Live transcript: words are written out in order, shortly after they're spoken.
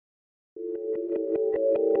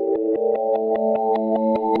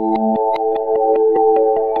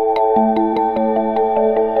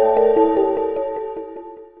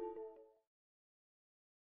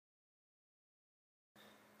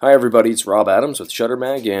Hi everybody, it's Rob Adams with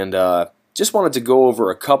Shuttermag, and just wanted to go over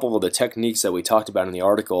a couple of the techniques that we talked about in the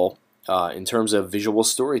article in terms of visual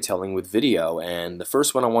storytelling with video. And the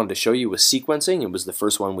first one I wanted to show you was sequencing. It was the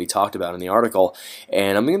first one we talked about in the article,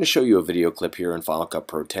 and I'm going to show you a video clip here in Final Cut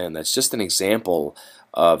Pro 10 that's just an example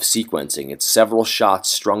of sequencing. It's several shots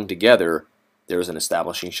strung together. There's an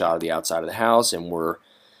establishing shot of the outside of the house, and we're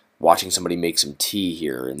watching somebody make some tea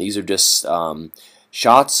here, and these are just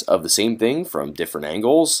shots of the same thing from different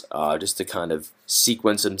angles, just to kind of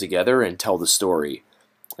sequence them together and tell the story.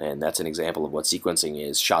 And that's an example of what sequencing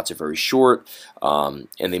is. Shots are very short, and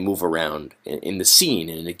they move around in the scene,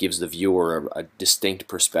 and it gives the viewer a distinct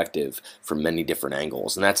perspective from many different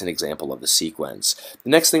angles, and that's an example of a sequence.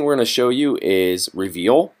 The next thing we're going to show you is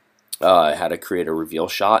reveal, how to create a reveal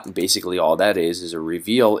shot, and basically all that is a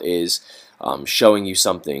reveal is showing you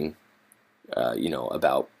something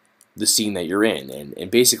about the scene that you're in, and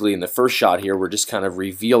basically in the first shot here we're just kind of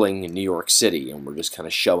revealing New York City, and we're just kind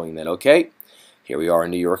of showing that, okay, here we are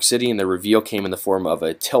in New York City, and the reveal came in the form of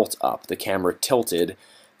a tilt up. The camera tilted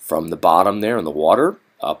from the bottom there in the water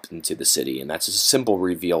up into the city, and that's a simple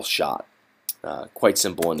reveal shot. Quite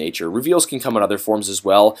simple in nature. Reveals can come in other forms as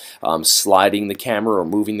well, sliding the camera or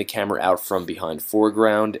moving the camera out from behind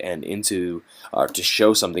foreground and into to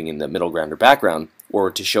show something in the middle ground or background, or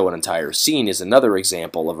to show an entire scene is another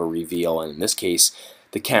example of a reveal, and in this case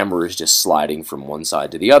the camera is just sliding from one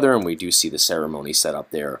side to the other, and we do see the ceremony set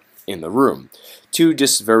up there in the room. Two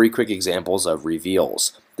just very quick examples of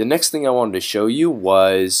reveals. The next thing I wanted to show you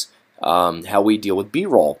was how we deal with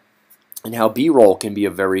B-roll, and how B-roll can be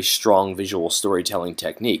a very strong visual storytelling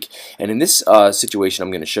technique. And in this situation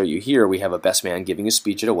I'm going to show you here, we have a best man giving a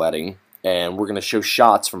speech at a wedding, and we're going to show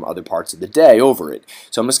shots from other parts of the day over it.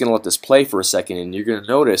 So I'm just going to let this play for a second, and you're going to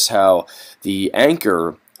notice how the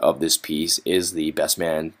anchor of this piece is the best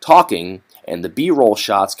man talking, and the B-roll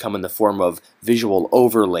shots come in the form of visual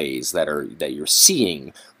overlays that you're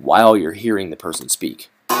seeing while you're hearing the person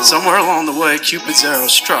speak. Somewhere along the way, Cupid's arrow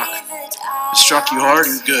struck. It struck you hard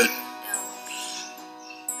and good.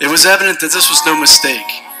 It was evident that this was no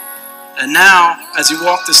mistake. And now, as you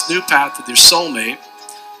walk this new path with your soulmate,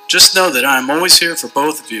 just know that I am always here for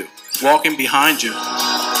both of you, walking behind you.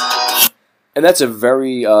 And that's a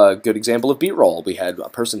very good example of B-roll. We had a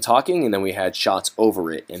person talking, and then we had shots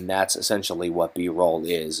over it, and that's essentially what B-roll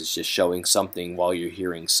is. It's just showing something while you're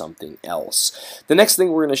hearing something else. The next thing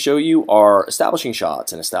we're going to show you are establishing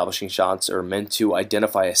shots, and establishing shots are meant to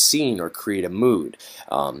identify a scene or create a mood.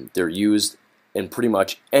 They're used in pretty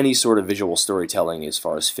much any sort of visual storytelling as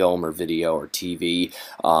far as film or video or TV.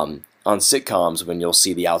 On sitcoms, when you'll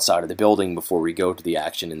see the outside of the building before we go to the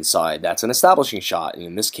action inside, that's an establishing shot. And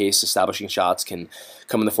in this case, establishing shots can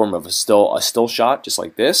come in the form of a still shot, just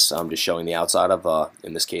like this. I'm just showing the outside of,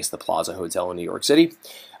 in this case, the Plaza Hotel in New York City.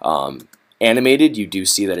 Animated, you do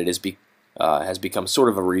see that it is has become sort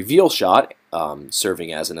of a reveal shot,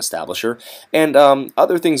 serving as an establisher, and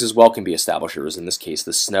other things as well can be establishers. In this case,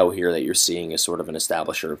 the snow here that you're seeing is sort of an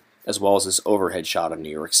establisher, as well as this overhead shot of New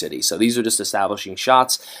York City. So these are just establishing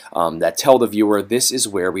shots that tell the viewer this is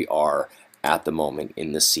where we are at the moment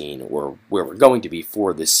in the scene, or where we're going to be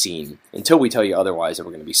for this scene, until we tell you otherwise that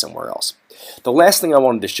we're going to be somewhere else. The last thing I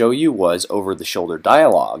wanted to show you was over-the-shoulder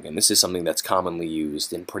dialogue, and this is something that's commonly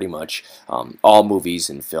used in pretty much all movies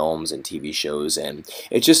and films and TV shows, and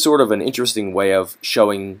it's just sort of an interesting way of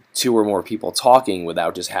showing two or more people talking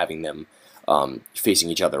without just having them facing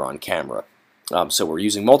each other on camera. So we're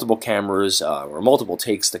using multiple cameras or multiple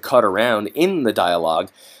takes to cut around in the dialogue,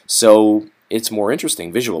 so it's more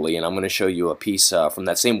interesting visually. And I'm going to show you a piece from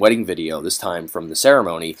that same wedding video, this time from the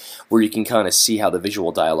ceremony, where you can kind of see how the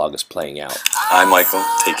visual dialogue is playing out. I, Michael,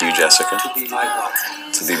 take you, Jessica, to be my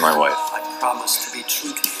wife. to be my wife. I promise to be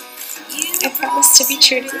true to you. I promise to be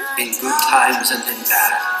true to you. In good times and in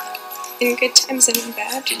bad. In good times and in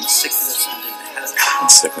bad. In sickness and in health. In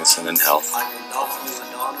sickness and in health. I will love you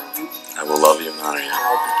and honor you. I will love you and honor you.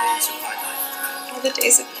 All the days of my life. All the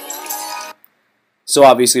days of my life. So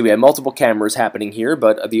obviously we have multiple cameras happening here,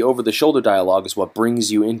 but the over-the-shoulder dialogue is what brings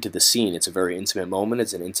you into the scene. It's a very intimate moment.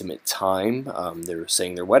 It's an intimate time. They're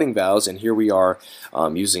saying their wedding vows, and here we are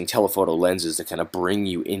using telephoto lenses to kind of bring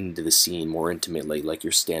you into the scene more intimately, like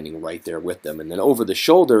you're standing right there with them. And then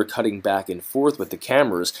over-the-shoulder, cutting back and forth with the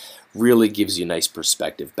cameras, really gives you nice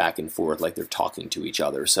perspective back and forth like they're talking to each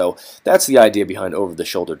other. So that's the idea behind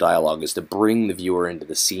over-the-shoulder dialogue, is to bring the viewer into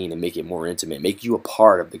the scene and make it more intimate, make you a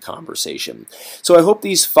part of the conversation. So I hope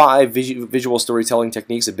these 5 visual storytelling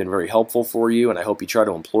techniques have been very helpful for you, and I hope you try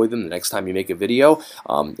to employ them the next time you make a video.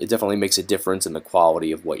 It definitely makes a difference in the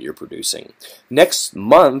quality of what you're producing. Next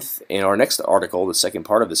month, in our next article, the second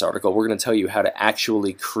part of this article, we're going to tell you how to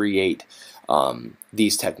actually create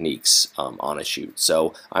these techniques on a shoot.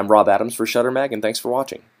 So I'm Rob Adams for Shutter Mag, and thanks for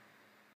watching.